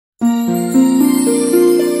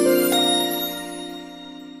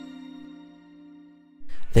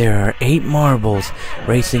There are 8 marbles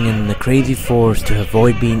racing in the crazy forest to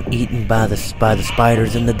avoid being eaten by the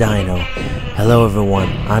spiders in the dino. Hello everyone,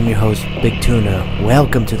 I'm your host Big Tuna.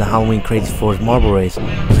 Welcome to the Halloween Crazy Forest Marble Race.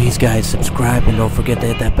 Please guys, subscribe and don't forget to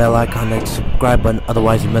hit that bell icon, that subscribe button,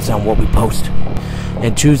 otherwise you miss out on what we post.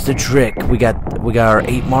 And choose the trick. We got our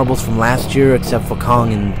 8 marbles from last year except for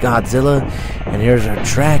Kong and Godzilla. And here's our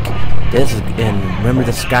track. And remember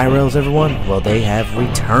the sky rails, everyone? Well, they have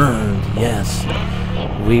returned. Yes.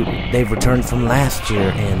 They've returned from last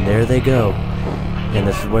year, and there they go. And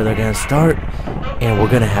this is where they're gonna start. And we're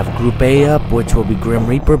gonna have Group A up, which will be Grim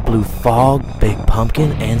Reaper, Blue Fog, Big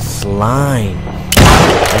Pumpkin, and Slime.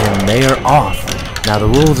 And they are off. Now the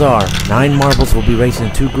rules are 9 marbles will be racing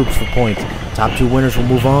in 2 groups for points. Top 2 winners will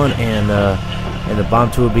move on, and the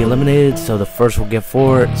bottom 2 will be eliminated. So the first will get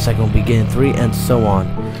 4, second will be getting 3, and so on.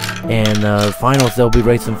 And finals, they'll be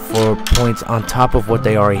racing for points on top of what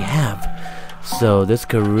they already have. So this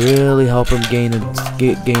could really help them gain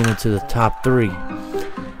into the top 3.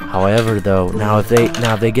 However, though, now if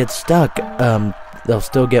they get stuck, they'll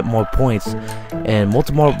still get more points. And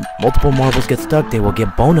multiple marbles get stuck, they will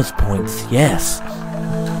get bonus points. Yes.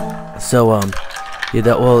 So like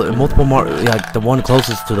the one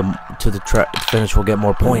closest to the finish will get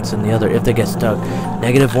more points than the other if they get stuck.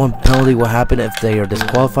 -1 penalty will happen if they are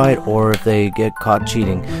disqualified or if they get caught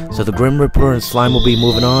cheating. So the Grim Reaper and Slime will be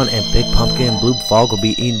moving on, and Big Pumpkin and Blue Fog will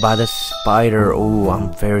be eaten by the spider. Ooh, I'm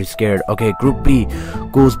very scared. Okay, Group B,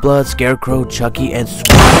 Ghoul's Blood, Scarecrow, Chucky, and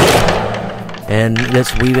Scream. And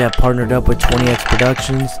we have partnered up with 20X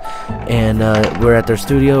Productions, and we're at their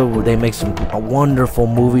studio. They make some wonderful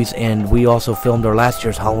movies, and we also filmed our last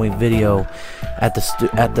year's Halloween video at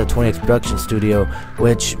the 20X Productions studio,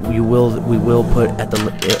 which we will put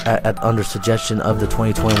under suggestion of the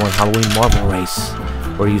 2021 Halloween Marble Race,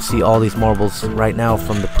 where you see all these marbles right now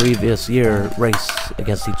from the previous year race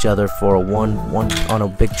against each other for one on a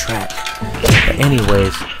big track. But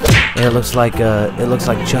anyways. And it looks like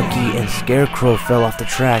Chucky and Scarecrow fell off the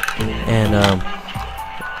track, and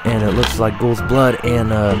it looks like Ghoul's Blood and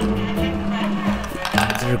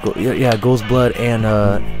Ghoul's Blood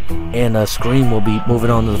and Scream will be moving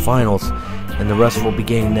on to the finals, and the rest will be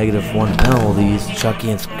getting -1 penalties. Chucky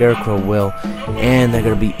and Scarecrow will, and they're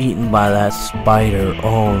gonna be eaten by that spider.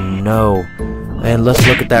 Oh no! And let's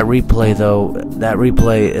look at that replay though. That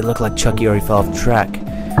replay, it looked like Chucky already fell off the track.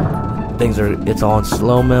 It's all in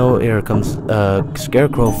slow-mo. Here comes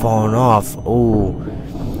Scarecrow falling off. Oh,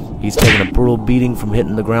 he's taking a brutal beating from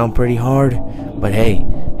hitting the ground pretty hard. But hey,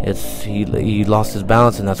 he lost his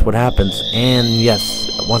balance, and that's what happens. And yes,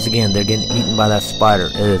 once again, they're getting eaten by that spider.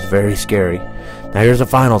 It is very scary. Now here's the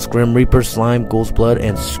finals: Grim Reaper, Slime, Ghoul's Blood,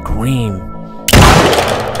 and Scream.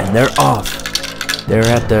 And they're off. They're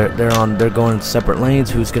going in separate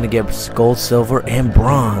lanes. Who's gonna get gold, silver, and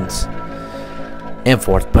bronze? And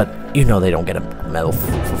 4th, but you know they don't get a medal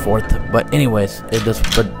for 4th. But anyways, this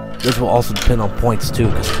will also depend on points too,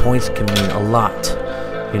 because points can mean a lot.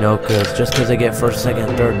 You know, because just because they get 1st, 2nd,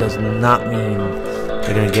 and 3rd does not mean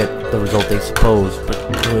they're gonna get the result they suppose. But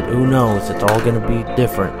who knows? It's all gonna be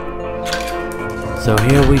different. So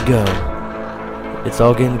here we go. It's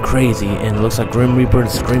all getting crazy, and it looks like Grim Reaper and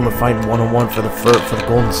Scream are fighting 1-on-1 for the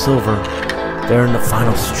gold and silver. They're in the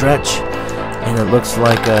final stretch. And it looks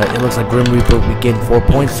like Grim Reaper will be getting 4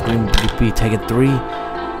 points, Scream will be taking 3,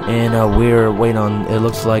 and we're waiting on. It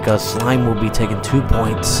looks like Slime will be taking 2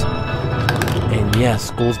 points, and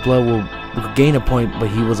yes, Ghoul's Blood will gain a point, but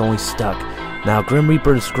he was only stuck. Now Grim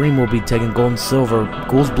Reaper and Scream will be taking gold and silver.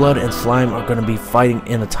 Ghoul's Blood and Slime are going to be fighting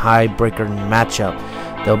in a tiebreaker matchup.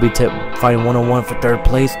 They'll be fighting 1-on-1 for 3rd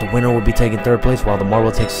place. The winner will be taking 3rd place, while the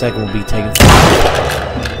marble takes 2nd will be taking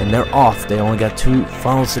 4th. And they're off. They only got 2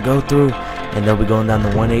 finals to go through, and they'll be going down the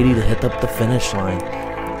 180 to hit up the finish line.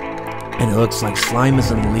 And it looks like Slime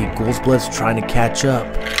is in the lead. Ghoul's Blood's trying to catch up,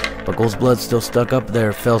 but Ghoul's Blood's still stuck up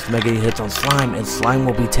there. Fails to make any hits on Slime, and Slime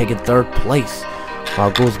will be taking 3rd place,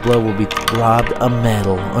 while Ghoul's Blood will be robbed a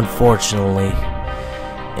medal, unfortunately.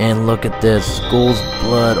 And look at this, Ghoul's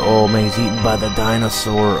Blood, oh man, he's eaten by the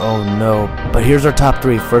dinosaur, oh no. But here's our top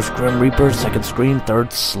 3, 1st Grim Reaper, 2nd Scream,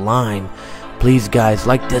 3rd Slime. Please guys,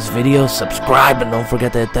 like this video, subscribe, and don't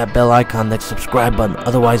forget to hit that bell icon, that subscribe button,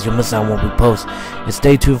 otherwise you'll miss out on what we post. And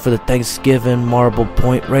stay tuned for the Thanksgiving Marble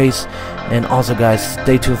Point Race, and also guys,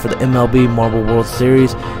 stay tuned for the MLB Marble World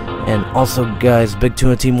Series. And also guys, Big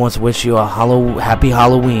Tuna Team wants to wish you a happy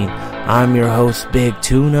Halloween. I'm your host, Big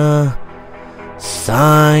Tuna,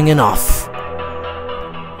 signing off.